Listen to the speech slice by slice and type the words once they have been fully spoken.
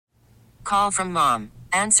call from mom.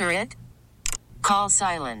 Answer it. Call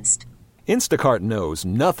silenced. Instacart knows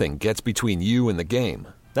nothing gets between you and the game.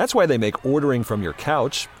 That's why they make ordering from your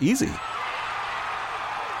couch easy.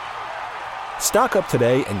 Stock up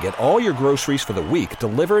today and get all your groceries for the week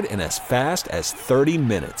delivered in as fast as 30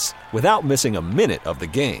 minutes without missing a minute of the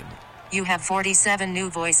game. You have 47 new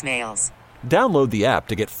voicemails. Download the app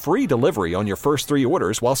to get free delivery on your first 3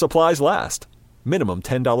 orders while supplies last. Minimum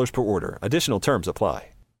 $10 per order. Additional terms apply.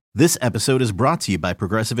 This episode is brought to you by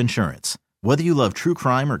Progressive Insurance. Whether you love true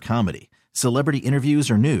crime or comedy, celebrity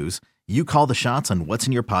interviews or news, you call the shots on what's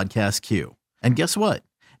in your podcast queue. And guess what?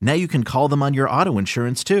 Now you can call them on your auto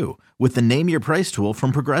insurance too with the Name Your Price tool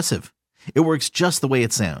from Progressive. It works just the way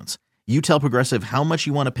it sounds. You tell Progressive how much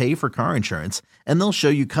you want to pay for car insurance, and they'll show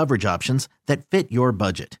you coverage options that fit your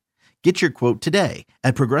budget. Get your quote today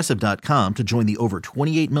at Progressive.com to join the over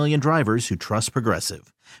 28 million drivers who trust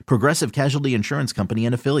Progressive. Progressive Casualty Insurance Company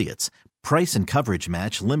and Affiliates. Price and coverage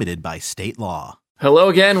match limited by state law. Hello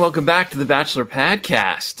again. Welcome back to the Bachelor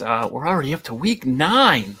podcast. We're already up to week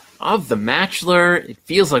 9 of The Bachelor. It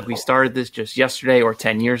feels like we started this just yesterday or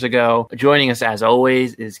 10 years ago. Joining us as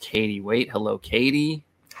always is Katie Waite. Hello, Katie.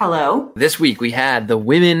 Hello. This week we had the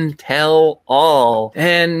Women Tell All.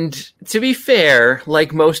 And to be fair,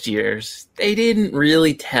 like most years, they didn't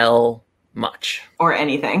really tell much. Or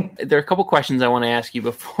anything. There are a couple questions I want to ask you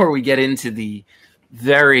before we get into the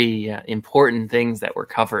very important things that were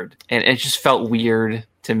covered. And it just felt weird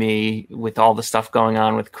to me with all the stuff going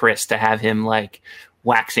on with Chris to have him like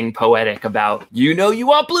waxing poetic about, you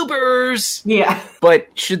want bloopers. Yeah. But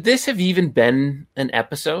should this have even been an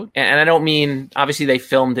episode? And I don't mean, obviously they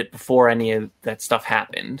filmed it before any of that stuff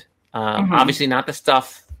happened. Obviously not the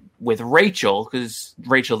stuff with Rachel, because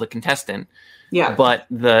Rachel, the contestant. Yeah. But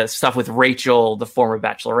the stuff with Rachel, the former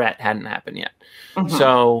Bachelorette, hadn't happened yet.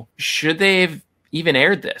 So should they have even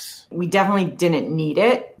aired this? We definitely didn't need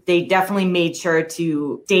it. They definitely made sure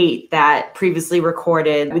to state that previously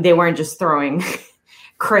recorded. They weren't just throwing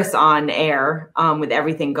Chris on air with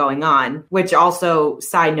everything going on, which also,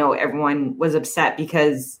 side note, everyone was upset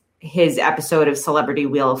because his episode of Celebrity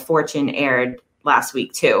Wheel of Fortune aired last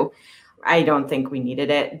week too. I don't think we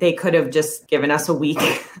needed it. They could have just given us a week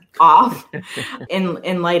off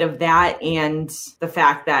in light of that and the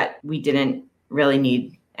fact that we didn't really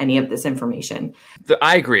need any of this information.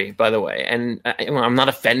 I agree, by the way. And I'm not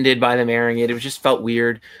offended by them airing it. It just felt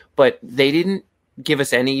weird. But they didn't give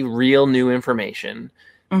us any real new information.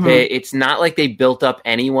 It's not like they built up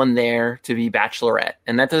anyone there to be Bachelorette.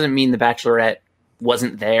 And that doesn't mean the Bachelorette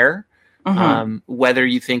wasn't there. Whether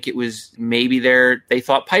you think it was maybe they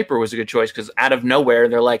thought Piper was a good choice because out of nowhere,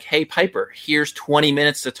 they're like, hey, Piper, here's 20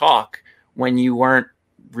 minutes to talk when you weren't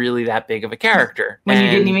really that big of a character. When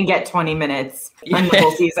you didn't even get 20 minutes on the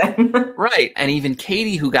whole season. Right. And even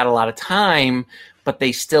Katie, who got a lot of time, but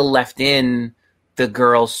they still left in the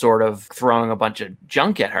girls sort of throwing a bunch of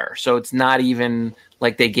junk at her. So it's not even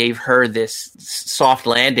like they gave her this soft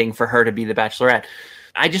landing for her to be the Bachelorette.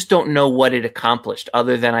 I just don't know what it accomplished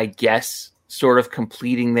other than, I guess, sort of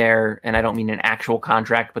completing their, and I don't mean an actual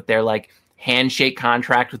contract, but their like handshake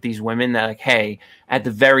contract with these women that like, hey, at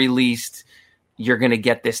the very least, you're going to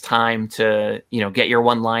get this time to, get your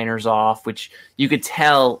one-liners off, which you could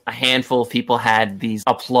tell a handful of people had these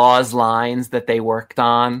applause lines that they worked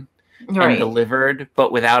on and delivered,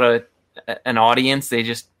 but without an audience, they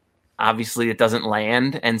just, obviously it doesn't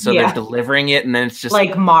land. And so they're delivering it. And then it's just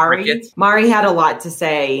like Mari. Mari had a lot to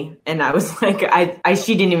say. And I was like,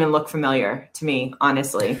 she didn't even look familiar to me,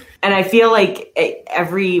 honestly. And I feel like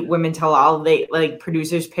every Women Tell All, they like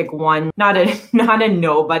producers pick one, not a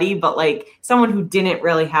nobody, but like someone who didn't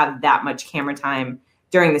really have that much camera time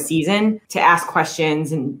during the season to ask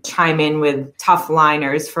questions and chime in with tough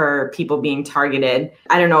liners for people being targeted.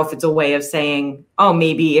 I don't know if it's a way of saying, oh,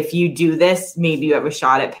 maybe if you do this, maybe you have a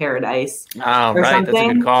shot at paradise. Oh, right. Something.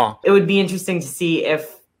 That's a good call. It would be interesting to see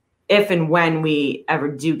if and when we ever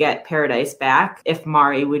do get paradise back, if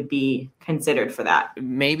Mari would be considered for that.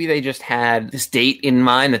 Maybe they just had this date in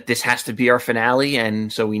mind that this has to be our finale,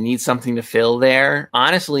 and so we need something to fill there.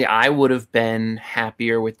 Honestly, I would have been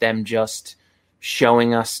happier with them just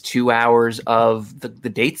showing us 2 hours of the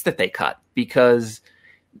dates that they cut, because,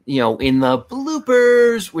 in the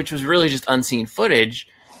bloopers, which was really just unseen footage,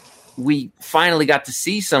 we finally got to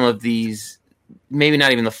see some of these, maybe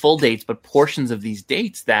not even the full dates, but portions of these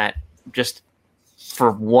dates that just for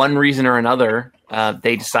one reason or another,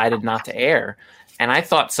 they decided not to air. And I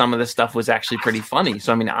thought some of the stuff was actually pretty funny.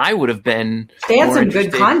 So, I would have been... They had some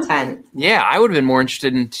good content. Yeah, I would have been more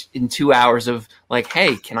interested in 2 hours of like,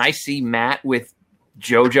 hey, can I see Matt with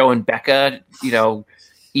JoJo and Becca,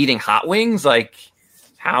 eating hot wings? Like,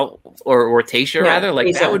 or Tayshia rather, like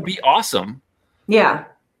Tayshia. That would be awesome. Yeah.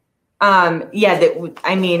 And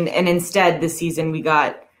instead this season we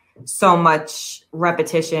got so much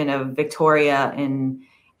repetition of Victoria and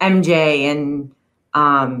MJ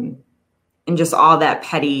and just all that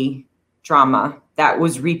petty drama that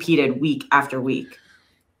was repeated week after week.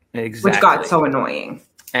 Exactly. Which got so annoying.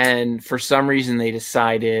 And for some reason they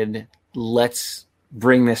decided, let's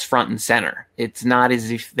bring this front and center. It's not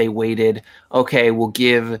as if they waited, okay, we'll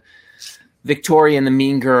give Victoria and the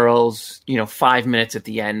Mean Girls, 5 minutes at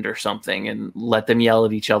the end or something and let them yell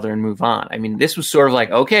at each other and move on. I mean, this was sort of like,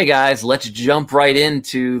 okay, guys, let's jump right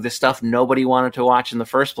into the stuff nobody wanted to watch in the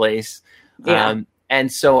first place. Yeah.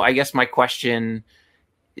 And so I guess my question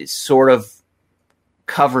is sort of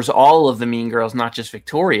covers all of the Mean Girls, not just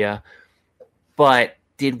Victoria. But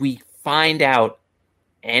did we find out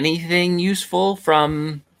anything useful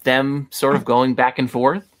from them sort of going back and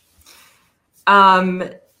forth?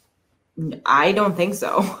 I don't think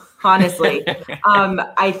so, honestly.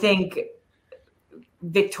 I think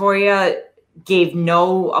Victoria gave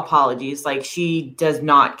no apologies. Like, she does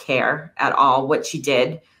not care at all what she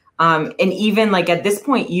did. And even like at this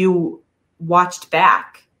point, you watched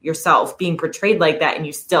back yourself being portrayed like that and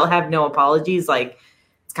you still have no apologies. Like,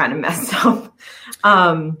 it's kind of messed up.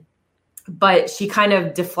 But she kind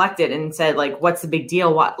of deflected and said, like, what's the big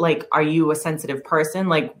deal? What, like, are you a sensitive person?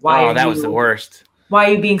 Like, why? Oh, that was the worst. Why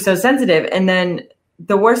are you being so sensitive? And then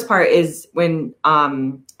the worst part is when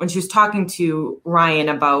she was talking to Ryan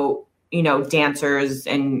about, dancers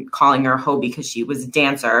and calling her a hoe because she was a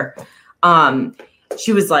dancer.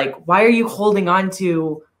 She was like, why are you holding on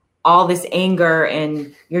to all this anger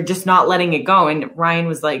and you're just not letting it go? And Ryan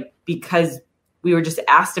was like, because we were just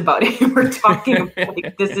asked about it. We're talking about,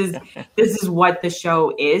 like, this is what the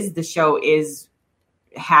show is. The show is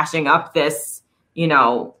hashing up this,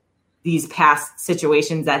 these past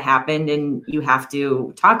situations that happened, and you have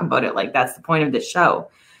to talk about it. Like, that's the point of the show.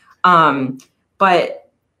 But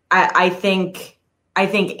I think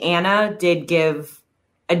Anna did give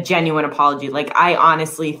a genuine apology. Like, I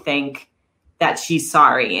honestly think that she's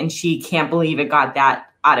sorry and she can't believe it got that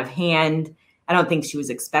out of hand. I don't think she was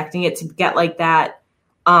expecting it to get like that.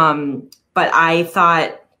 But I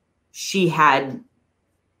thought she had,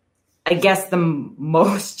 I guess, the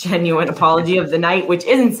most genuine apology of the night, which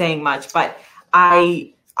isn't saying much, but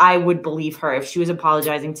I would believe her if she was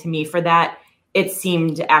apologizing to me for that. It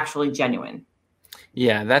seemed actually genuine.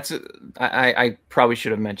 Yeah, I probably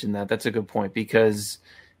should have mentioned that. That's a good point, because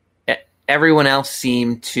everyone else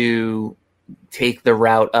seemed to take the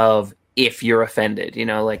route of, if you're offended,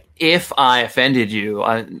 like, if I offended you,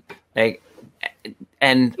 like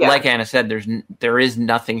Anna said, there is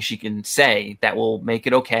nothing she can say that will make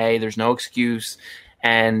it okay. There's no excuse.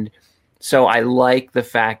 And so I like the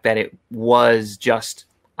fact that it was just,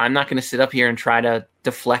 I'm not going to sit up here and try to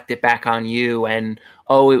deflect it back on you. And,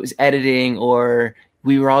 oh, it was editing, or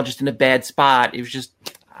we were all just in a bad spot. It was just,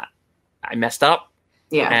 I messed up.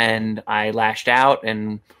 Yeah. And I lashed out,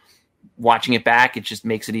 and watching it back, it just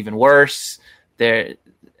makes it even worse. That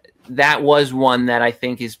was one that I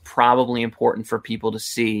think is probably important for people to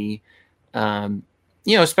see,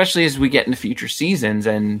 especially as we get into future seasons,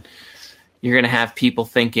 and you're going to have people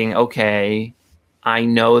thinking, okay, I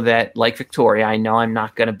know that, like Victoria, I know I'm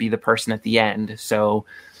not going to be the person at the end, so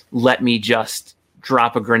let me just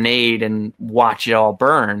drop a grenade and watch it all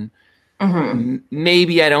burn. Mm-hmm.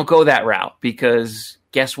 Maybe I don't go that route, because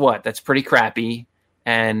guess what? That's pretty crappy.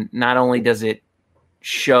 And not only does it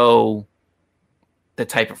show the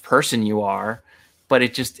type of person you are, but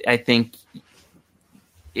I think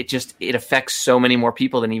it affects so many more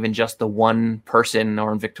people than even just the one person,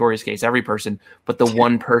 or in Victoria's case, every person, but the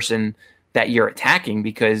one person that you're attacking.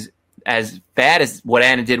 Because as bad as what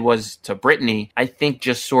Anna did was to Brittany, I think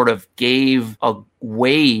just sort of gave a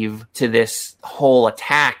wave to this whole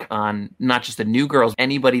attack on not just the new girls,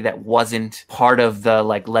 anybody that wasn't part of the,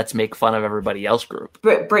 like, let's make fun of everybody else group.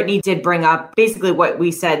 Brittany did bring up basically what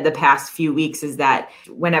we said the past few weeks, is that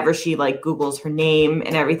whenever she, like, Googles her name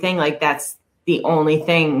and everything, like, that's the only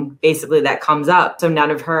thing basically that comes up. So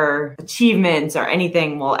none of her achievements or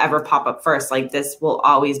anything will ever pop up first. Like, this will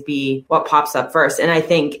always be what pops up first. And I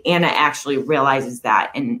think Anna actually realizes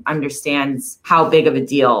that and understands how big of a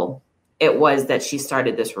deal it was that she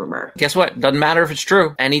started this rumor. Guess what? Doesn't matter if it's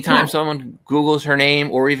true. Anytime someone Googles her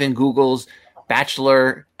name, or even Googles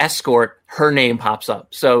Bachelor escort, her name pops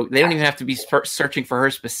up. So they don't even have to be searching for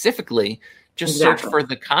her specifically. Just search for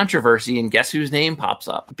the controversy, and guess whose name pops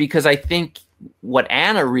up. Because I think what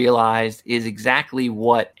Anna realized is exactly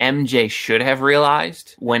what MJ should have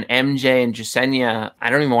realized when MJ and Jasenia, I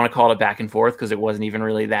don't even want to call it back and forth because it wasn't even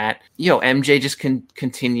really that. MJ just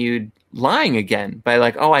continued lying again by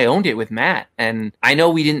like, oh, I owned it with Matt. And I know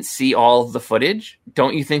we didn't see all of the footage.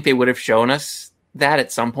 Don't you think they would have shown us that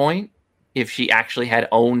at some point if she actually had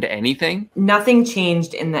owned anything? Nothing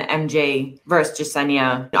changed in the MJ versus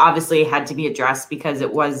Jasenia. Obviously, it had to be addressed because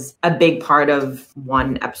it was a big part of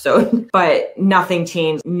one episode, but nothing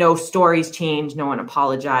changed. No stories changed. No one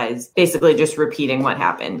apologized. Basically, just repeating what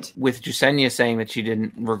happened. With Jasenia saying that she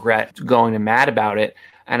didn't regret going to Matt about it.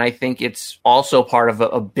 And I think it's also part of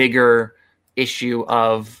a bigger issue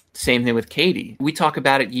of same thing with Katie. We talk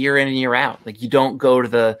about it year in and year out. Like, you don't go to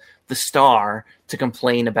the star to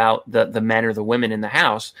complain about the men or the women in the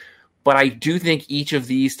house. But I do think each of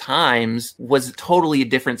these times was totally a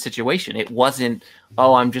different situation. It wasn't,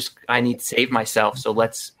 oh, I need to save myself, so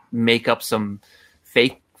let's make up some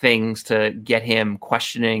fake things to get him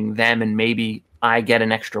questioning them and maybe I get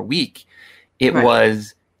an extra week. It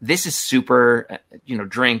was, this is super,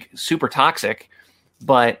 drink, super toxic,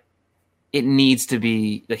 but it needs to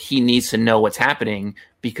be that he needs to know what's happening,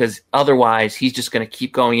 because otherwise he's just going to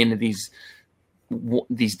keep going into these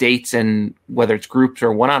dates, and whether it's groups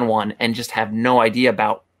or one-on-one, and just have no idea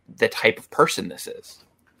about the type of person this is.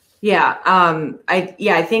 Yeah.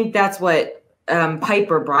 I think that's what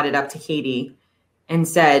Piper brought it up to Katie and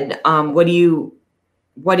said, what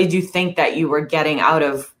did you think that you were getting out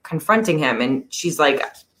of confronting him? And she's like,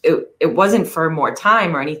 it wasn't for more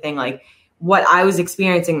time or anything. Like, what I was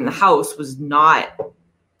experiencing in the house was not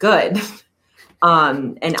good.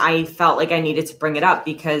 And I felt like I needed to bring it up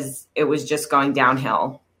because it was just going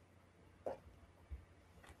downhill.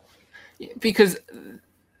 Because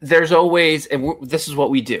there's always, and this is what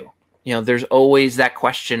we do, there's always that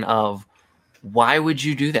question of, why would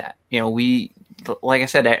you do that? Like I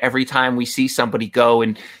said, every time we see somebody go,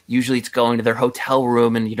 and usually it's going to their hotel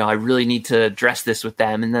room and, I really need to address this with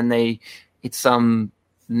them. And then it's some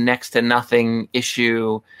next to nothing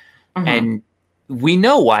issue. Mm-hmm. And we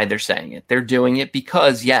know why they're saying it. They're doing it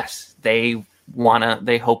because, yes, they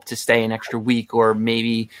hope to stay an extra week, or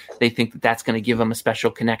maybe they think that that's going to give them a special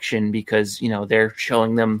connection because, they're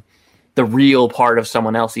showing them the real part of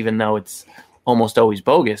someone else, even though it's almost always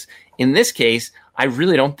bogus. In this case, I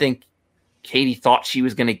really don't think Katie thought she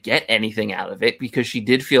was going to get anything out of it, because she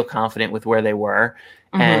did feel confident with where they were,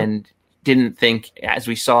 mm-hmm. and didn't think, as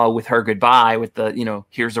we saw with her goodbye with the,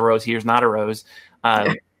 here's a rose, here's not a rose.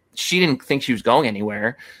 She didn't think she was going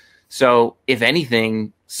anywhere. So if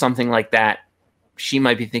anything, something like that, she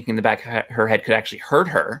might be thinking in the back of her head could actually hurt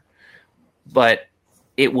her, but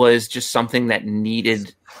it was just something that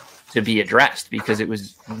needed to be addressed because it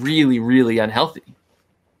was really, really unhealthy.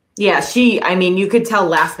 Yeah, you could tell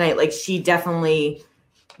last night, like, she definitely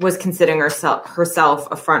was considering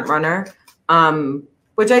herself a front runner,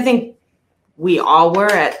 which I think we all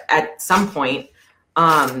were at some point.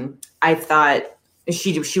 I thought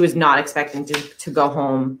she was not expecting to go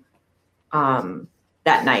home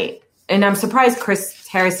that night. And I'm surprised Chris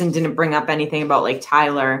Harrison didn't bring up anything about, like,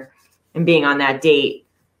 Tyler and being on that date,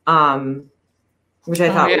 which I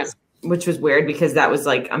thought which was weird, because that was,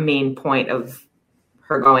 like, a main point of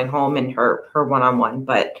her going home and her one-on-one.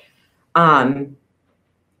 But I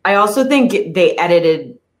also think they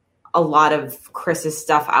edited a lot of Chris's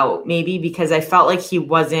stuff out, maybe because I felt like he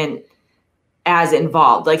wasn't as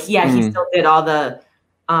involved. Like, he still did all the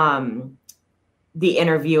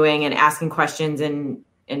interviewing and asking questions and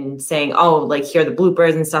saying, oh, like, here are the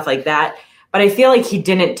bloopers and stuff like that. But I feel like he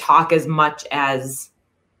didn't talk as much as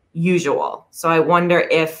usual. So I wonder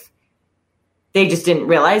if they just didn't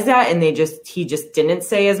realize that, and he just didn't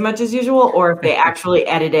say as much as usual, or if they actually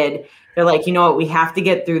edited. They're like, you know what, we have to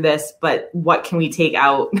get through this, but what can we take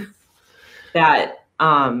out that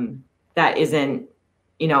isn't,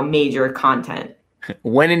 major content?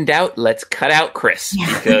 When in doubt, let's cut out Chris,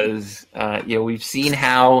 because we've seen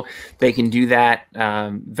how they can do that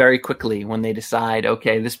very quickly when they decide,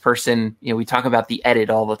 okay, this person, we talk about the edit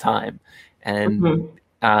all the time, and mm-hmm.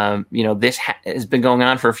 This has been going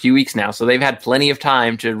on for a few weeks now, so they've had plenty of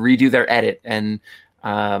time to redo their edit, and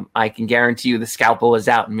I can guarantee you the scalpel is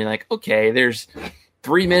out and be like, okay, there's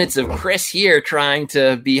 3 minutes of Chris here trying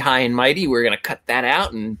to be high and mighty. We're going to cut that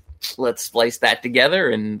out and let's splice that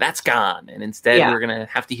together, and that's gone. And instead, we're going to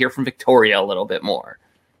have to hear from Victoria a little bit more.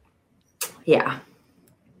 Yeah.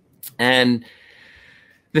 And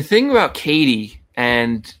the thing about Katie,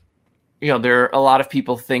 and there are a lot of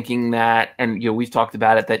people thinking that, and we've talked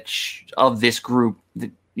about it, that of this group,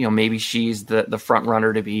 that, maybe she's the front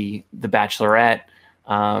runner to be the Bachelorette.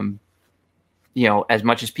 as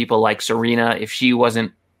much as people like Serena, if she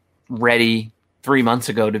wasn't ready 3 months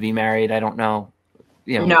ago to be married, I don't know.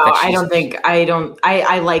 No, I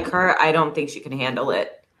like her. I don't think she can handle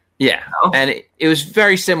it. Yeah. No. And it was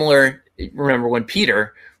very similar. Remember when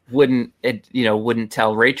Peter wouldn't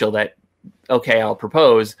tell Rachel that, okay, I'll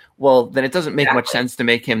propose. Well, then it doesn't make much sense to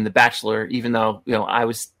make him the Bachelor, even though, I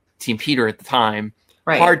was Team Peter at the time.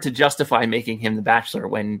 Right. Hard to justify making him the Bachelor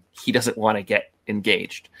when he doesn't want to get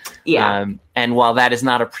engaged. Yeah. And while that is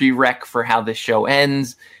not a prereq for how this show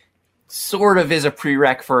ends, sort of is a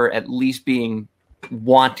prereq for at least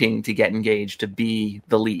wanting to get engaged to be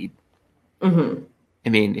the lead. Mm-hmm. I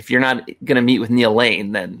mean, if you're not going to meet with Neil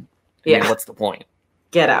Lane, then what's the point?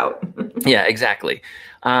 Get out. Yeah, exactly.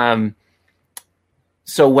 So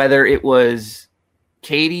whether it was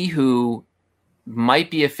Katie, who might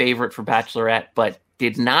be a favorite for Bachelorette, but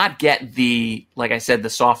did not get like I said, the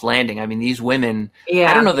soft landing. I mean, these women,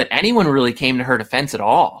 I don't know that anyone really came to her defense at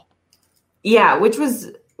all. Yeah, which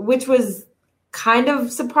was kind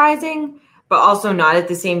of surprising, but also not at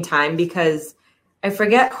the same time, because I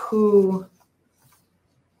forget who,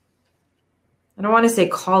 I don't want to say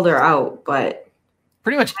called her out, but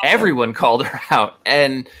pretty much everyone called her out.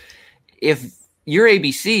 And if you're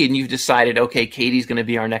ABC and you've decided, okay, Katie's going to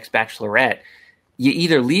be our next Bachelorette, you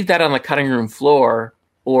either leave that on the cutting room floor,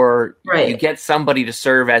 or you get somebody to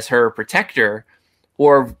serve as her protector,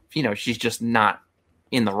 or, she's just not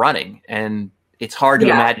in the running. And it's hard to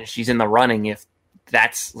imagine she's in the running if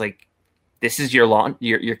that's like, this is your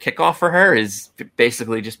kickoff for her is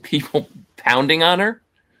basically just people pounding on her.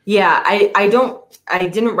 Yeah, I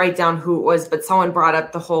didn't write down who it was, but someone brought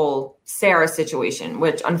up the whole Sarah situation,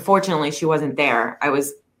 which unfortunately she wasn't there. I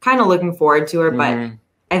was kind of looking forward to her, but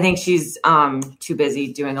I think she's too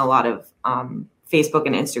busy doing a lot of Facebook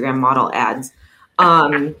and Instagram model ads.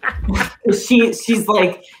 She's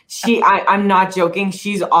like, I'm not joking.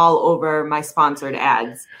 She's all over my sponsored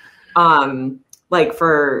ads. Like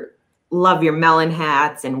for Love Your Melon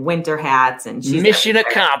hats and winter hats, and she's mission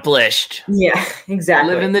accomplished. Yeah,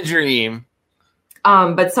 exactly. Living the dream.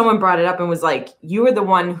 But someone brought it up and was like, you were the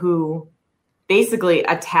one who basically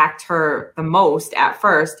attacked her the most at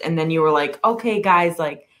first. And then you were like, okay, guys,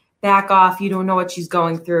 like back off. You don't know what she's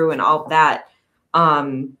going through and all of that.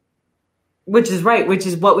 Which is right. Which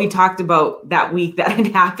is what we talked about that week that had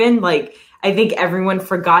happened. Like, I think everyone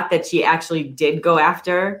forgot that she actually did go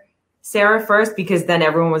after Sarah first, because then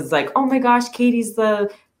everyone was like, oh my gosh, Katie's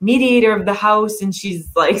the mediator of the house. And she's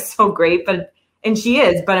like, so great. And she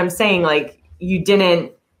is, but I'm saying like, you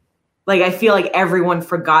didn't, like, I feel like everyone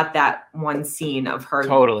forgot that one scene of her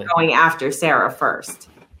going after Sarah first.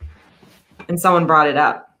 And someone brought it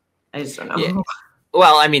up. I just don't know. Yeah.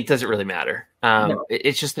 Well, I mean, does it really matter? No.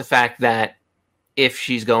 It's just the fact that if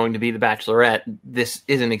she's going to be the Bachelorette, this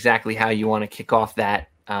isn't exactly how you want to kick off that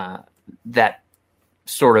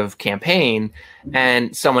sort of campaign.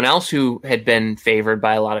 And someone else who had been favored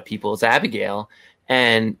by a lot of people is Abigail.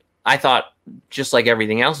 And I thought, just like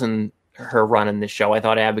everything else in her run in this show, I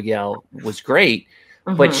thought Abigail was great,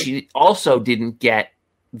 but she also didn't get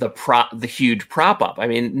the huge prop up. I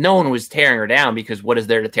mean, no one was tearing her down, because what is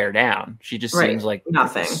there to tear down? She just seems like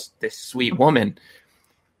nothing. This sweet woman.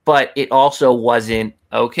 But it also wasn't,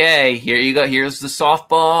 okay, here you go, here's the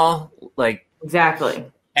softball, like exactly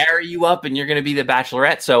carry you up and you're going to be the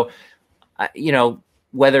Bachelorette. So,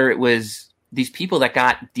 whether it was these people that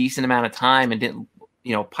got decent amount of time and didn't,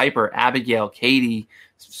 Piper, Abigail, Katie,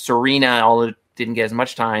 Serena, all didn't get as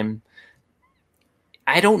much time.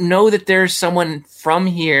 I don't know that there's someone from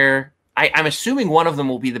here. I'm assuming one of them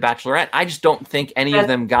will be the Bachelorette. I just don't think any of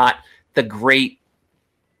them got the great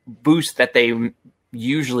boost that they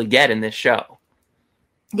usually get in this show.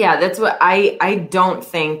 Yeah, that's what I don't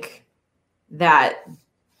think that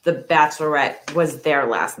the Bachelorette was there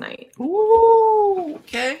last night. Ooh,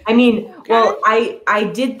 okay. I mean, well,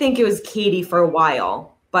 I did think it was Katie for a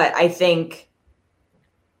while, but I think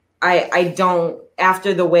I don't,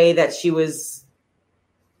 after the way that she was,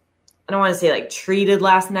 I don't want to say like treated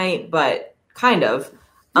last night, but kind of.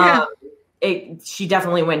 Yeah. She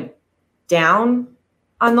definitely went down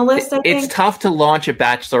on the list, I think. It's tough to launch a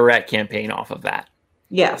Bachelorette campaign off of that.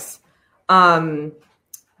 Yes. And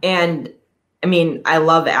I mean, I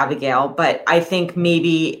love Abigail, but I think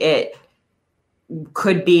maybe it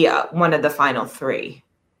could be one of the final three.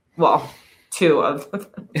 Well, two of.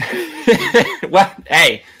 Well,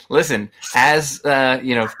 hey, listen, as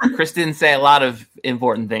Chris didn't say a lot of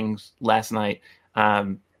important things last night,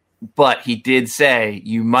 but he did say,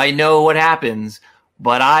 you might know what happens,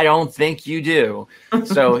 but I don't think you do.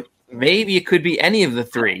 So maybe it could be any of the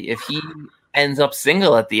three if he ends up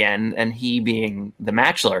single at the end and he being the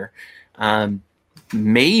Bachelor.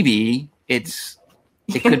 maybe it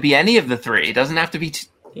could be any of the three. It doesn't have to be.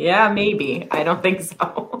 Yeah, maybe. I don't think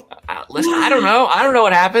so. Listen, I don't know. I don't know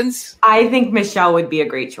what happens. I think Michelle would be a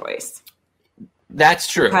great choice. That's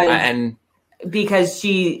true, because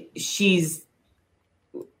she's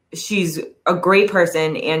a great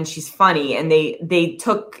person and she's funny, and they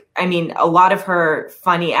took. I mean, a lot of her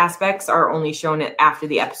funny aspects are only shown after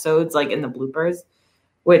the episodes, like in the bloopers,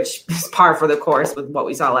 which is par for the course with what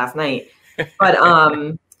we saw last night. But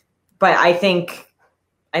I think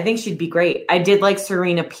she'd be great. I did like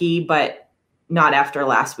Serena P, but not after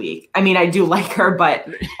last week. I mean, I do like her, but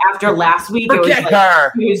after last week,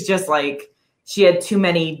 it was just like she had too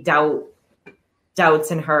many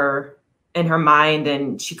doubts in her mind,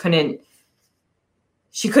 and she couldn't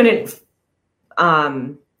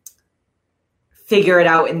figure it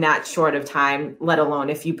out in that short of time, let alone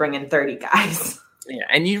if you bring in 30 guys. Yeah,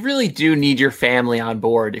 and you really do need your family on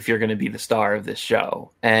board if you're going to be the star of this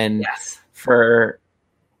show. And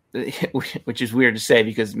which is weird to say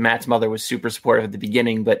because Matt's mother was super supportive at the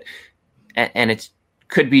beginning, and it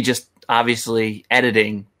could be just obviously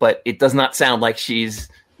editing, but it does not sound like she's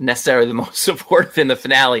necessarily the most supportive in the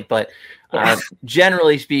finale. But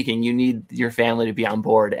generally speaking, you need your family to be on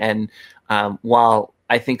board. And while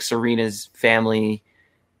I think Serena's family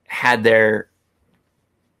had they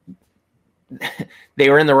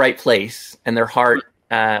were in the right place and their heart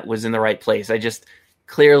was in the right place. I just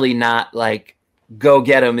clearly not like go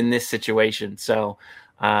get them in this situation. So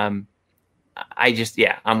I'm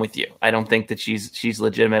with you. I don't think that she's a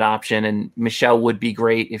legitimate option, and Michelle would be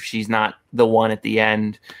great if she's not the one at the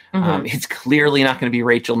end. Mm-hmm. It's clearly not going to be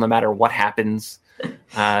Rachel no matter what happens.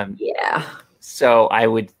 So I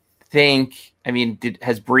would think, I mean,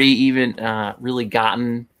 has Bree even really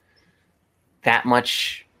gotten that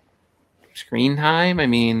much screen time? I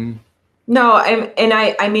mean, no,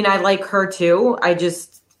 I mean, I like her too. I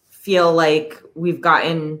just feel like we've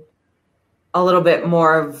gotten a little bit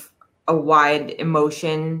more of a wide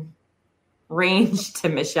emotion range to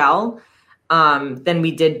Michelle than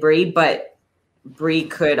we did Bree, but Bree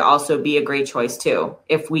could also be a great choice too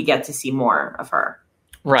if we get to see more of her.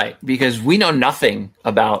 Right, because we know nothing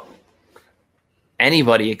about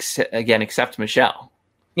anybody except Michelle.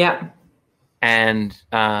 Yeah. And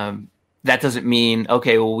that doesn't mean,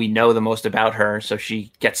 okay, well, we know the most about her, so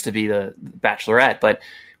she gets to be the Bachelorette. But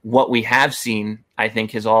what we have seen, I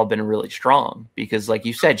think, has all been really strong because, like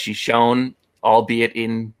you said, she's shown, albeit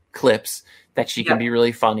in clips, that she can be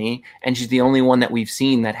really funny. And she's the only one that we've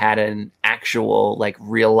seen that had an actual, like,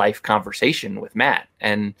 real life conversation with Matt.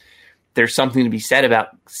 And there's something to be said about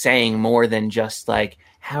saying more than just like,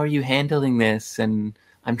 how are you handling this? And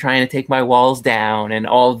I'm trying to take my walls down and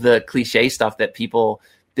all the cliche stuff that people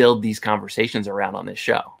build these conversations around on this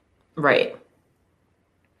show. Right.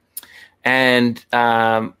 And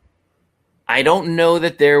I don't know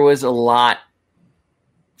that there was a lot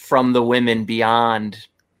from the women beyond,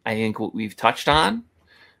 I think, what we've touched on.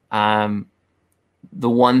 The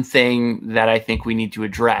one thing that I think we need to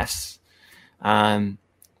address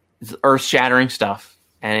is earth-shattering stuff,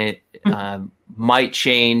 and it might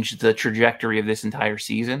change the trajectory of this entire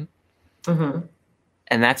season. Mm-hmm.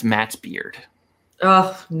 And that's Matt's beard.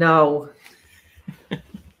 Oh, no.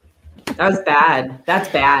 That was bad. That's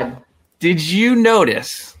bad. Did you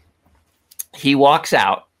notice he walks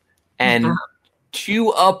out and to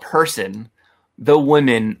a person, the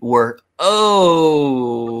women were,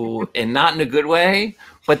 and not in a good way.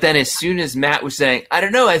 But then as soon as Matt was saying, I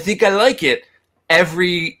don't know, I think I like it,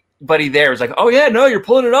 everybody there was like, oh yeah, no, you're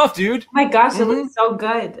pulling it off, dude. Oh my gosh, it looks so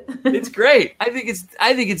good. It's great. I think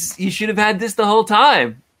it's you should have had this the whole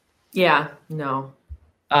time. Yeah, no.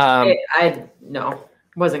 Wasn't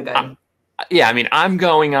good. Yeah, I mean, I'm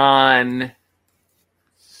going on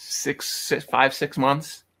 6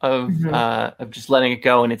 months of just letting it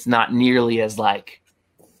go, and it's not nearly as like,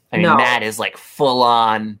 I mean, Matt is like full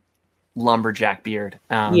on lumberjack beard.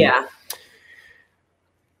 Yeah,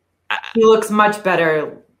 he looks much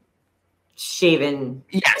better shaven.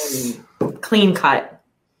 Yes, clean cut.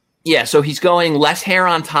 Yeah, so he's going less hair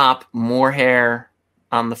on top, more hair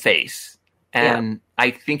on the face, and I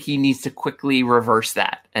think he needs to quickly reverse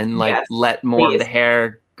that and let more of the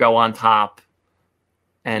hair go on top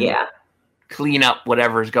and clean up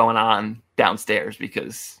whatever's going on downstairs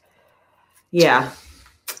because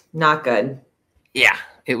not good. Yeah,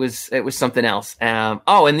 it was something else. And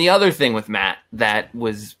the other thing with Matt that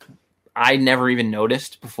was I never even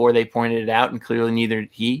noticed before they pointed it out, and clearly neither did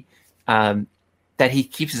he, that he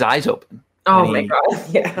keeps his eyes open. Oh my God.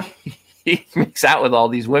 Yeah. He makes out with all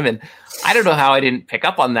these women. I don't know how I didn't pick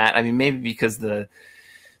up on that. I mean, maybe because the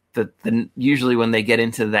usually when they get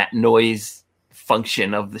into that noise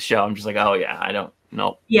function of the show. I'm just like, oh yeah, I don't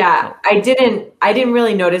know. Yeah, I didn't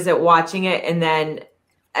really notice it watching it, and then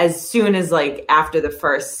as soon as like after the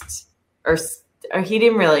first, or he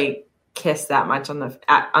didn't really kiss that much on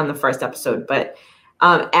the first episode, but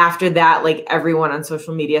after that, like everyone on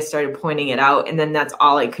social media started pointing it out, and then that's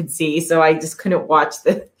all I could see. So I just couldn't watch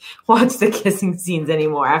the kissing scenes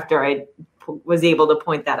anymore after I was able to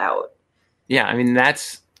point that out. Yeah, I mean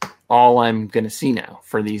that's all I'm gonna see now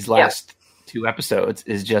for these last 2 episodes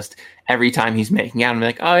is just every time he's making out, I'm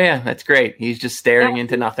like, oh yeah, that's great. He's just staring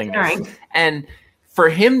into nothingness. Staring. And for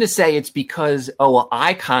him to say it's because,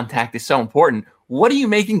 eye contact is so important. What are you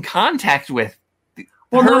making contact with?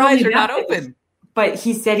 Well, her eyes are not open. But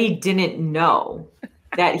he said he didn't know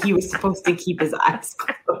that he was supposed to keep his eyes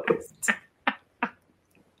closed.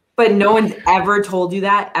 But no one's ever told you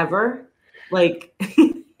that, ever? Like,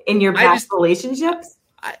 in your past relationships?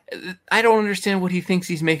 I don't understand what he thinks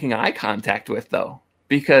he's making eye contact with, though.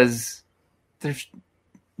 Because there's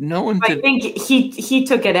no one I think he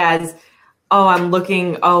took it as, I'm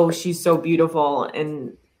looking, she's so beautiful,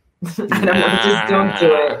 and I don't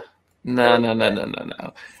do it. No.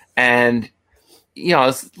 And, I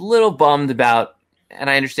was a little bummed about, and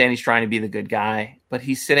I understand he's trying to be the good guy, but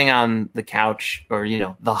he's sitting on the couch or,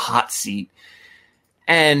 the hot seat.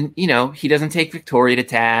 And, he doesn't take Victoria to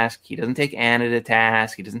task. He doesn't take Anna to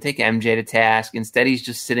task. He doesn't take MJ to task. Instead, he's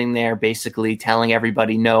just sitting there basically telling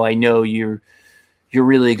everybody, no, I know you're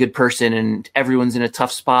really a good person and everyone's in a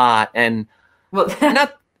tough spot. And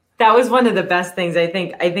that was one of the best things. I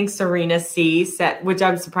think Serena C said, which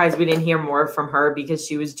I'm surprised we didn't hear more from her because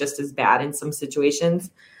she was just as bad in some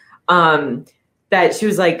situations. That she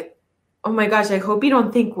was like, oh my gosh, I hope you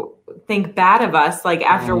don't think bad of us. Like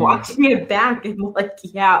after watching it back, and like,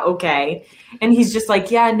 yeah, okay. And he's just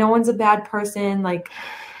like, yeah, no one's a bad person. Like,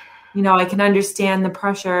 I can understand the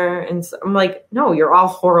pressure. And so I'm like, no, you're all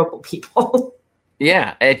horrible people.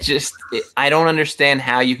 Yeah, I don't understand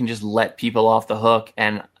how you can just let people off the hook.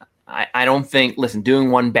 And I don't think,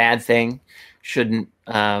 doing one bad thing shouldn't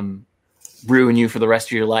ruin you for the rest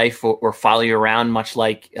of your life or follow you around, much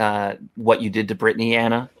like what you did to Brittany,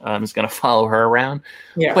 Anna. Is going to follow her around.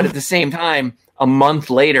 Yeah. But at the same time, a month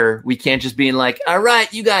later, we can't just be like, all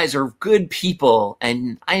right, you guys are good people,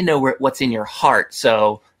 and I know what's in your heart,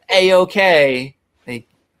 so A-okay.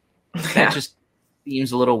 That just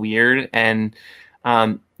seems a little weird. And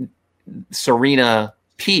Serena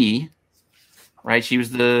P, right? She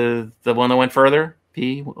was the one that went further.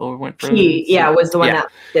 P went further. P, was the one that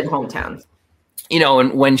did hometown.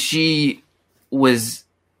 And when she was,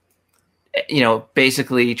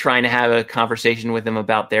 basically trying to have a conversation with him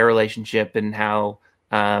about their relationship and how,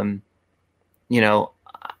 I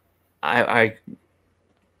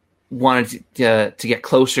wanted to get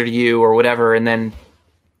closer to you or whatever, and then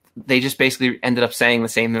they just basically ended up saying the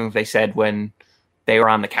same thing they said when they were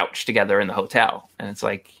on the couch together in the hotel. And it's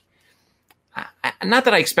like, not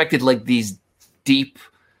that I expected like these deep,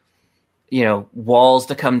 walls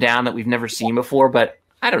to come down that we've never seen before, but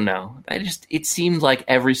I don't know. It seemed like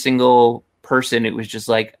every single person, it was just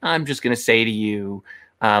like, I'm just going to say to you,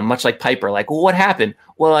 much like Piper, like, well, what happened?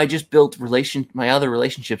 Well, I just built my other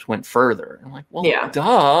relationships went further. I'm like, well,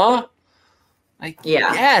 duh.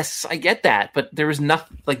 Yes, I get that. But there was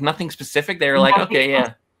nothing specific. They were like, okay,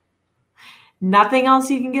 yeah. Nothing else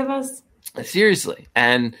you can give us? Seriously.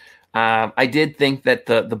 And I did think that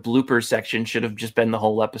the bloopers section should have just been the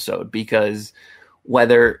whole episode, because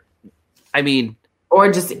or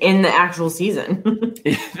just in the actual season.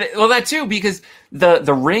 Well, that too, because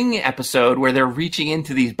the ring episode where they're reaching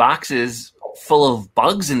into these boxes full of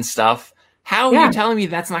bugs and stuff, how are you telling me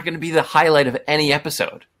that's not going to be the highlight of any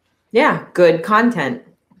episode? Yeah, good content.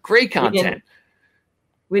 Great content.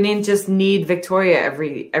 We didn't just need Victoria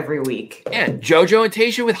every week. Yeah, JoJo and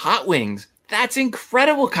Tayshia with hot wings. That's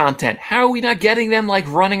incredible content. How are we not getting them like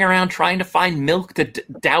running around trying to find milk to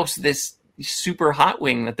douse this super hot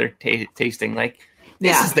wing that they're tasting? Like,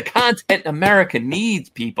 this is the content America needs,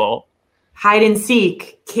 people. Hide and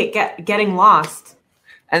seek, getting lost.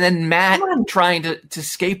 And then Matt trying to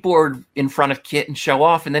skateboard in front of Kit and show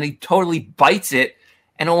off, and then he totally bites it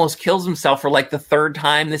and almost kills himself for like the 3rd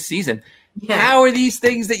time this season. Yeah. How are these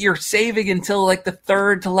things that you're saving until like the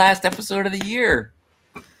 3rd to last episode of the year?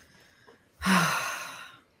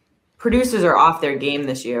 Producers are off their game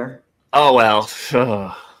this year. Oh, well.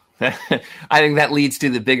 I think that leads to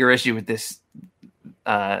the bigger issue with this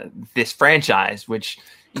franchise, which,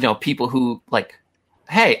 people who like,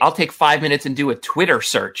 hey, I'll take 5 minutes and do a Twitter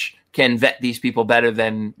search can vet these people better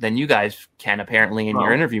than you guys can apparently in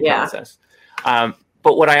your interview process.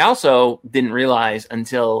 But what I also didn't realize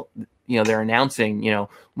until, they're announcing,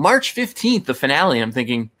 March 15th, the finale. I'm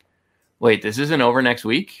thinking, wait, this isn't over next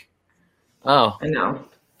week? Oh, I know.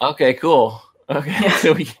 Okay, cool. Okay. Yeah.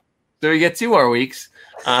 So we get 2 more weeks.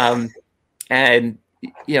 And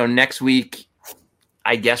next week,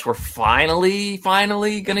 I guess we're finally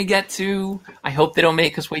going to get to, I hope they don't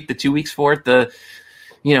make us wait the 2 weeks for it.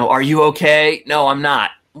 Are you okay? No, I'm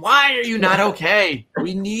not. Why are you not okay?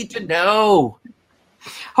 We need to know.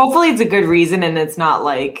 Hopefully it's a good reason and it's not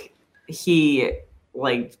like he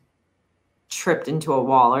tripped into a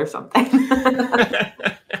wall or something.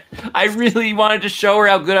 I really wanted to show her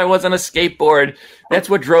how good I was on a skateboard. That's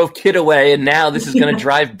what drove Kid away, and now this is going to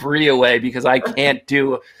drive Bree away because I can't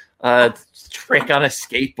do a trick on a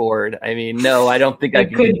skateboard. I mean, no, I don't think I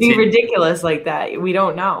can. It could be ridiculous like that. We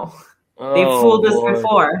don't know. They've fooled us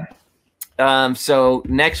before. So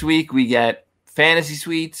next week we get Fantasy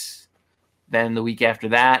Suites. Then the week after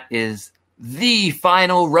that is The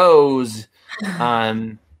Final Rose.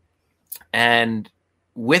 And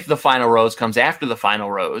with The Final Rose comes After the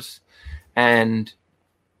Final Rose. And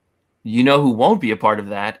who won't be a part of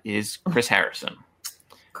that is Chris Harrison.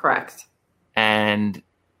 Correct. And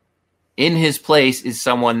in his place is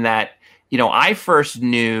someone that, I first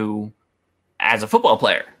knew as a football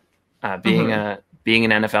player, being an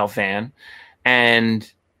NFL fan.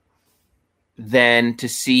 And then to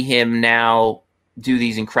see him now do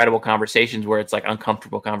these incredible conversations where it's like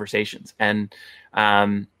uncomfortable conversations. And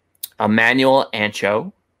Emmanuel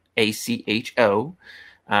Acho, Acho,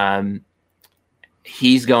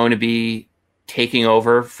 he's going to be taking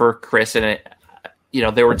over for Chris. And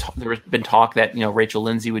there was been talk that Rachel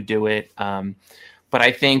Lindsay would do it, but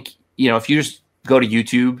I think if you just go to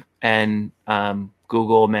YouTube and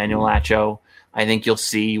Google Emmanuel Acho, I think you'll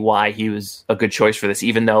see why he was a good choice for this.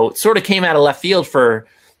 Even though it sort of came out of left field for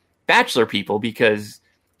Bachelor people because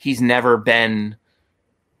he's never been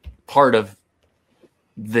part of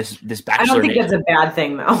this Bachelor. I don't think nation. that's a bad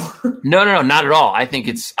thing, though. No, not at all. I think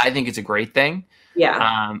it's a great thing.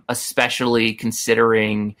 Yeah. Especially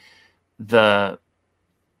considering the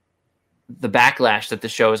backlash that the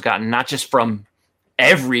show has gotten, not just from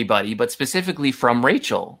everybody, but specifically from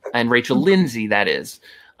Rachel and Rachel Lindsay, that is.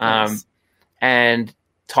 Yes. And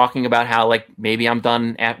talking about how maybe I'm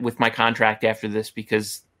done with my contract after this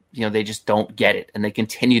because they just don't get it and they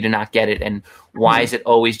continue to not get it. And why is it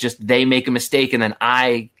always just they make a mistake and then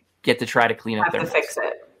I get to try to clean up their mess? Fix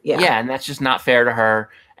it. Yeah. Yeah, and that's just not fair to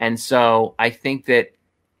her. And so I think that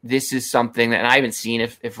this is something that, and I haven't seen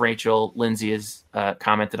if Rachel Lindsay has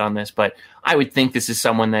commented on this, but I would think this is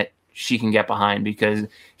someone that she can get behind because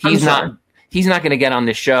he's not going to get on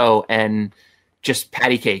this show and just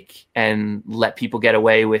patty cake and let people get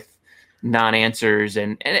away with non-answers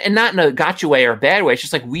and not in a gotcha way or a bad way. It's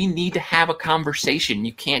just we need to have a conversation.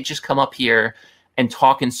 You can't just come up here and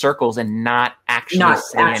talk in circles and not actually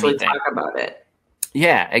anything. Talk about it.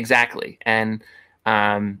 Yeah, exactly. And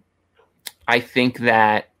I think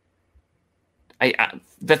that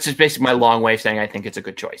that's just basically my long way of saying I think it's a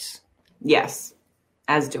good choice. Yes,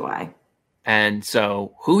 as do I. And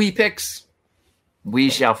so who he picks,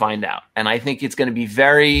 we shall find out. And I think it's going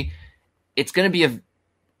to be an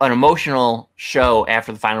emotional show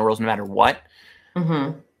after the final rose, no matter what.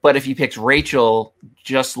 Mm-hmm. But if he picks Rachel,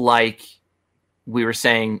 just like we were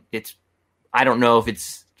saying, I don't know if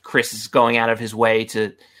it's Chris is going out of his way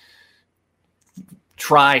to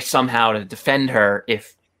try somehow to defend her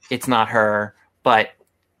if it's not her. But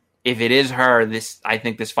if it is her, I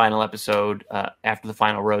think this final episode after the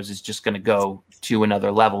final rose is just going to go to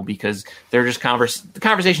another level because they're just the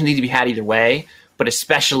conversation needs to be had either way. But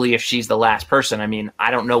especially if she's the last person, I mean,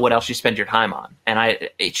 I don't know what else you spend your time on, and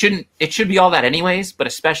it should be all that anyways. But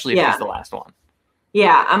especially if it's the last one.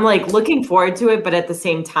 Yeah, I'm looking forward to it, but at the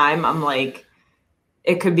same time, I'm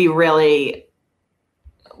it could be really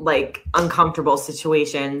uncomfortable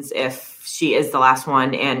situations if she is the last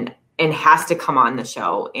one and has to come on the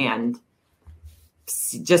show and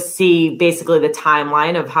just see basically the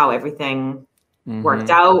timeline of how everything worked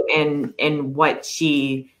out and what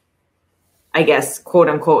she, I guess, quote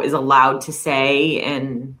unquote, is allowed to say.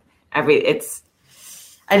 And I think it's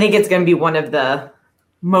going to be one of the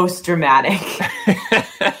most dramatic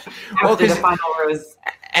after the final rose.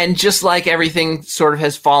 And just like everything sort of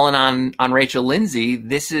has fallen on Rachel Lindsay,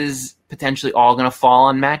 this is potentially all going to fall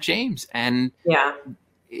on Matt James. And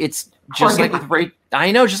it's just like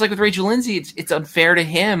with Rachel Lindsay, it's unfair to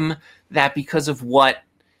him that because of what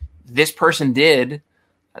this person did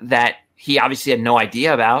that he obviously had no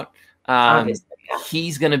idea about,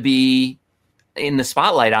 he's going to be in the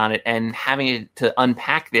spotlight on it and having to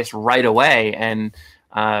unpack this right away. And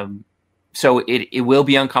so it will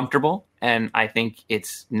be uncomfortable. and I think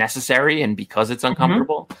it's necessary, and because it's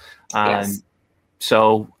uncomfortable. Yes.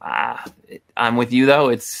 So I'm with you, though.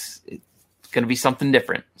 It's going to be something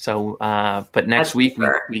different. So, but next week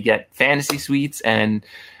we get fantasy suites, and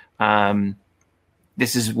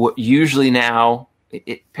this is what usually now.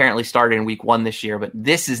 It apparently started in week 1 this year, but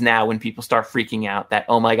this is now when people start freaking out that,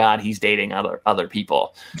 oh my God, he's dating other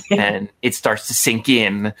people. And it starts to sink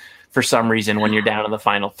in for some reason when you're down in the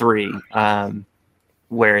final 3,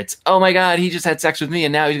 where it's, oh my God, he just had sex with me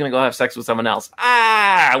and now he's going to go have sex with someone else.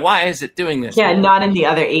 Why is it doing this? Yeah, not in the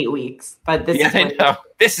other 8 weeks, but this is when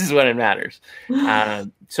this is when it matters.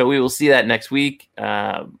 So we will see that next week.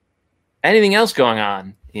 Anything else going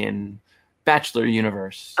on in Bachelor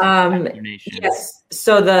universe? Bachelor Nation? Yes.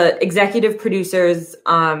 So the executive producers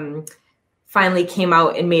finally came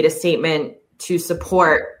out and made a statement to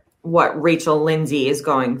support what Rachel Lindsay is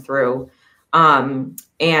going through,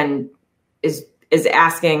 and is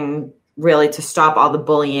asking really to stop all the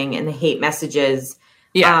bullying and the hate messages.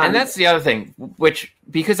 Yeah, and that's the other thing, which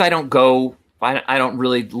because I don't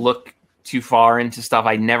really look too far into stuff.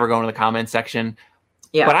 I never go into the comment section.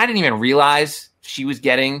 Yeah, but I didn't even realize she was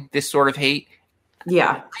getting this sort of hate.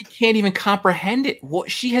 Yeah. I can't even comprehend it.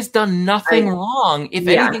 She has done nothing wrong. If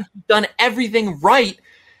anything, she's done everything right.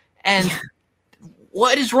 And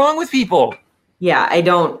what is wrong with people? Yeah, I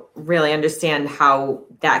don't really understand how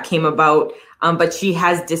that came about. But she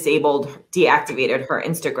has deactivated her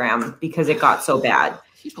Instagram because it got so bad.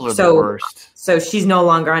 People are the worst. So she's no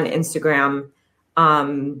longer on Instagram.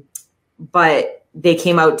 But they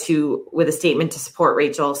came out with a statement to support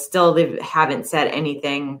Rachel. Still, they haven't said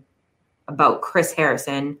anything about Chris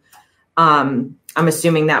Harrison. I'm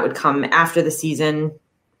assuming that would come after the season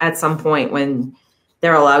at some point when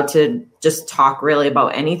they're allowed to just talk really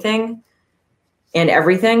about anything and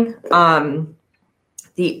everything.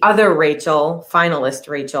 The other Rachel, finalist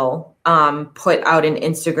Rachel, put out a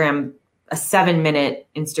 7-minute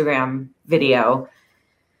Instagram video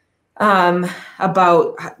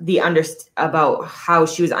about how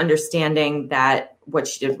she was understanding that what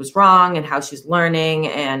she did was wrong and how she's learning.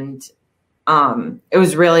 And it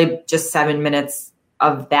was really just 7 minutes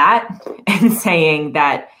of that and saying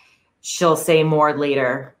that she'll say more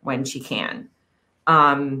later when she can.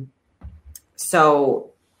 So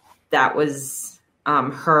that was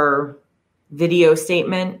her video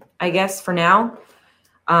statement, I guess, for now.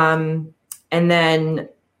 And then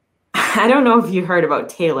I don't know if you heard about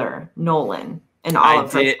Taylor Nolan and all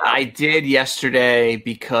of her stuff. I did yesterday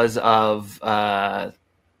because of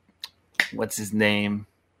what's his name?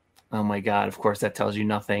 Oh my God! Of course, that tells you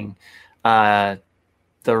nothing. The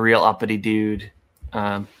real uppity dude.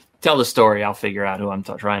 Tell the story. I'll figure out who I'm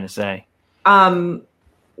trying to say.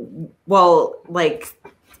 Well, like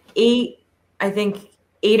 8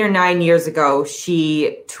 or 9 years ago,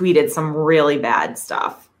 she tweeted some really bad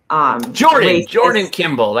stuff. Jordan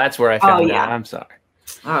Kimball. That's where I found out. I'm sorry.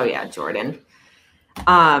 Oh yeah, Jordan.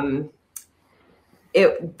 The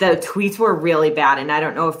tweets were really bad, and I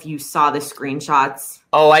don't know if you saw the screenshots.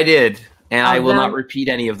 Oh, I did, and I will not repeat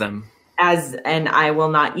any of them. And I will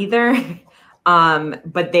not either.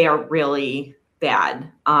 But they are really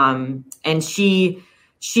bad. And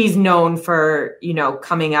she's known for,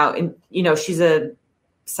 coming out and, she's a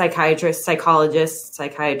psychiatrist.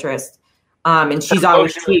 And she's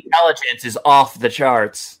always intelligence is off the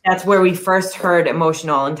charts. That's where we first heard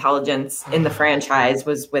emotional intelligence in the franchise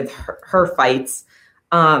was with her fights.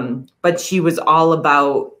 But she's all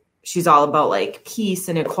about like peace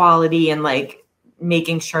and equality and like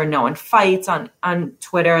making sure no one fights on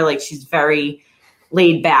Twitter. Like she's very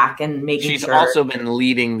laid back and she's also been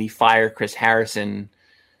leading the Fire Chris Harrison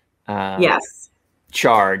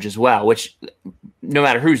charge as well, which no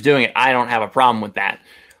matter who's doing it, I don't have a problem with that.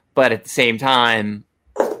 But at the same time,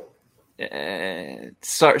 and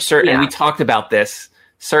we talked about this,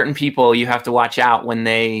 certain people you have to watch out when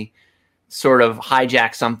they sort of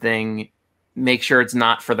hijack something, make sure it's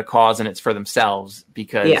not for the cause and it's for themselves,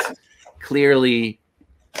 because clearly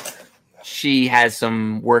she has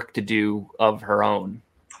some work to do of her own.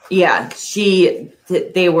 Yeah,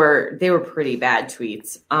 they were pretty bad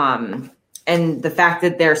tweets. And the fact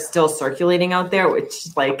that they're still circulating out there, which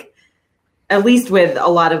like, at least with a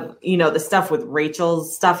lot of, the stuff with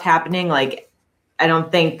Rachel's stuff happening, like, I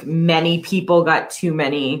don't think many people got too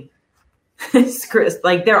many,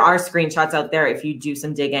 like there are screenshots out there if you do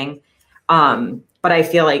some digging. But I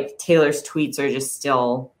feel like Taylor's tweets are just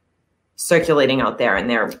still circulating out there,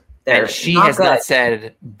 and and she has not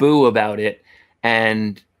said boo about it.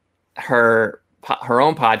 And her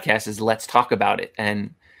own podcast is Let's Talk About It.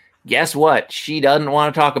 And guess what? She doesn't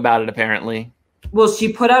want to talk about it, apparently. Well,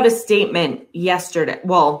 she put out a statement yesterday.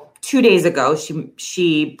 Well, 2 days ago,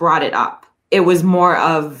 she brought it up. It was more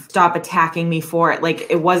of stop attacking me for it. Like,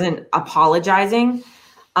 it wasn't apologizing.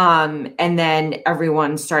 And then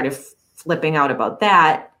everyone started flipping out about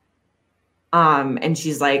that. And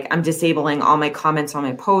she's like, I'm disabling all my comments on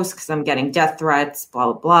my posts because I'm getting death threats,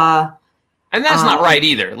 blah, blah, blah. And that's not right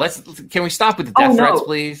either. Can we stop with the death threats,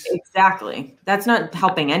 please? Exactly. That's not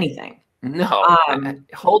helping anything. No.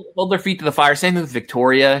 Hold their feet to the fire. Same thing with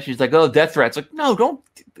Victoria. She's like, oh, death threats. Like, no, don't.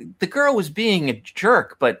 The girl was being a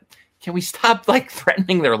jerk, but can we stop like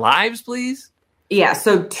threatening their lives, please? Yeah.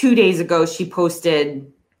 So 2 days ago, she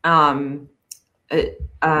posted a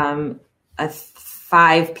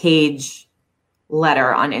 5-page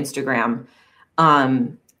letter on Instagram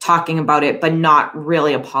talking about it, but not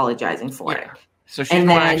really apologizing for it. So she didn't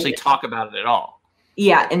want to actually talk about it at all.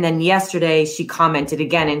 Yeah. And then yesterday she commented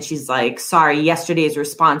again and she's like, sorry, yesterday's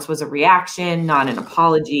response was a reaction, not an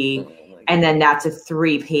apology. And then that's a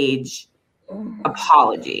 3-page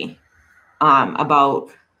apology about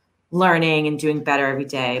learning and doing better every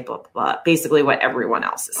day, blah, blah, blah. Basically what everyone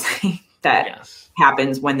else is saying that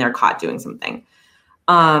happens when they're caught doing something.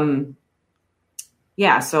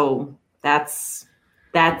 Yeah. So that's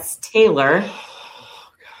Taylor. Oh,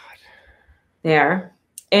 God. There.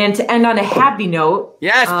 And to end on a happy note.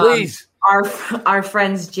 Yes, please. Our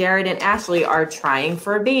friends Jared and Ashley are trying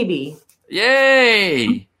for a baby.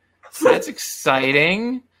 Yay. That's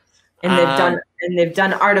exciting. And they've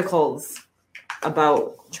done articles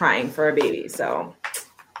about trying for a baby. So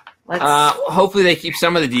hopefully they keep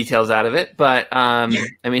some of the details out of it. But I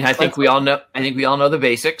mean, I think we all know the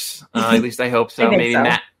basics. At least I hope so.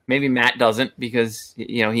 Maybe Matt doesn't, because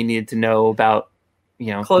he needed to know about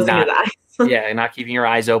closing his eyes. Not keeping your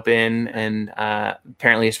eyes open. And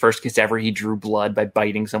apparently his first kiss ever, he drew blood by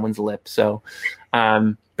biting someone's lip. So,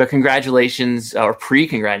 but congratulations, or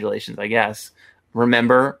pre-congratulations, I guess.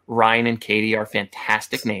 Remember, Ryan and Katie are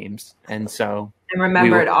fantastic names. And so. And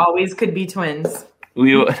remember, it always could be twins.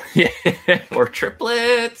 Or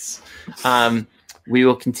triplets. We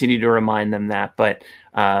will continue to remind them that. But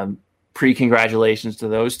pre-congratulations to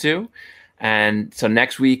those two. And so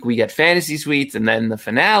next week we get Fantasy Suites, and then the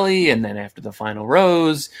finale, and then after the final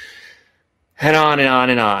rose, and on and on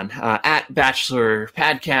and on. At Bachelor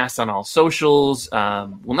Podcast on all socials.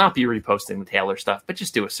 We'll not be reposting the Taylor stuff, but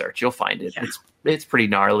just do a search. You'll find it. Yeah. It's pretty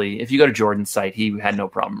gnarly. If you go to Jordan's site, he had no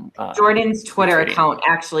problem. Jordan's Twitter account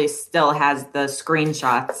actually still has the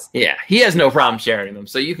screenshots. Yeah, he has no problem sharing them.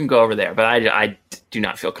 So you can go over there, but I do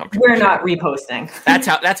not feel comfortable. We're not reposting. That's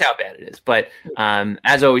how bad it is. But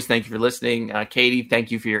as always, thank you for listening. Katie, thank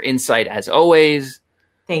you for your insight as always.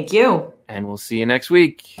 Thank you. And we'll see you next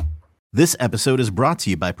week. This episode is brought to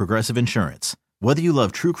you by Progressive Insurance. Whether you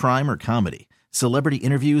love true crime or comedy, celebrity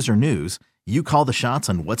interviews or news, you call the shots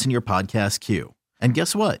on what's in your podcast queue. And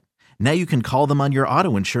guess what? Now you can call them on your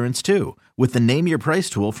auto insurance too, with the Name Your Price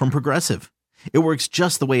tool from Progressive. It works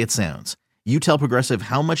just the way it sounds. You tell Progressive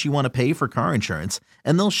how much you want to pay for car insurance,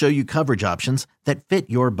 and they'll show you coverage options that fit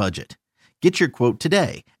your budget. Get your quote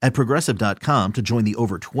today at Progressive.com to join the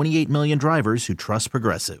over 28 million drivers who trust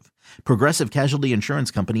Progressive. Progressive Casualty Insurance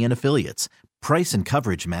Company and Affiliates. Price and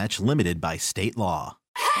coverage match limited by state law.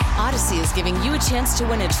 Odyssey is giving you a chance to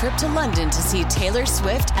win a trip to London to see Taylor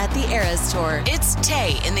Swift at the Eras Tour. It's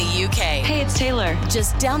Tay in the UK. Hey, it's Taylor.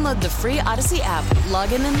 Just download the free Odyssey app,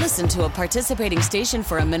 log in and listen to a participating station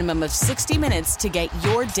for a minimum of 60 minutes to get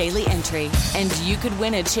your daily entry. And you could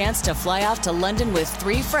win a chance to fly off to London with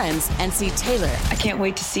 3 friends and see Taylor. I can't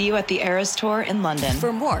wait to see you at the Eras Tour in London.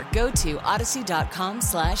 For more, go to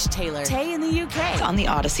odyssey.com/Taylor. Tay in the UK. It's on the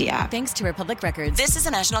Odyssey app. Thanks to Republic Records. This is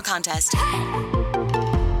a national contest.